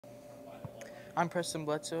I'm Preston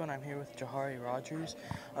Bledsoe, and I'm here with Jahari Rogers.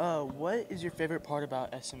 What is your favorite part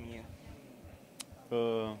about SMU?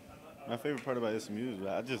 Uh, my favorite part about SMU is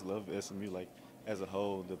I just love SMU like as a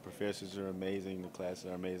whole. The professors are amazing, the classes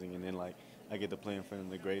are amazing, and then like I get to play in front of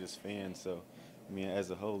the greatest fans. So, I mean, as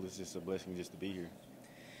a whole, it's just a blessing just to be here.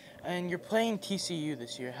 And you're playing TCU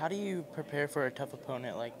this year. How do you prepare for a tough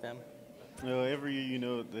opponent like them? Every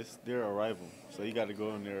year, they're a rival, so you got to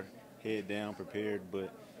go in there head down, prepared.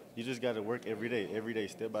 But you just got to work every day,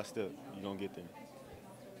 step by step. You're gonna get there.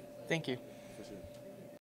 Thank you.